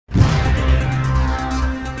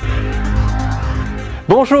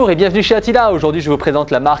Bonjour et bienvenue chez Attila. Aujourd'hui je vous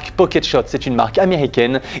présente la marque Pocket Shot. C'est une marque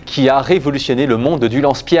américaine qui a révolutionné le monde du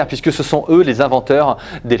lance-pierre puisque ce sont eux les inventeurs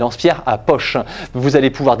des lance-pierres à poche. Vous allez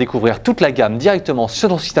pouvoir découvrir toute la gamme directement sur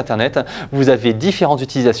notre site internet. Vous avez différentes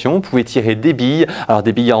utilisations. Vous pouvez tirer des billes, alors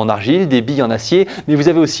des billes en argile, des billes en acier, mais vous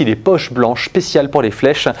avez aussi les poches blanches spéciales pour les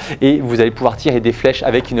flèches et vous allez pouvoir tirer des flèches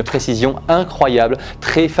avec une précision incroyable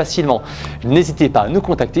très facilement. N'hésitez pas à nous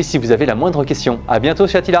contacter si vous avez la moindre question. À bientôt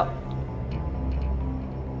chez Attila.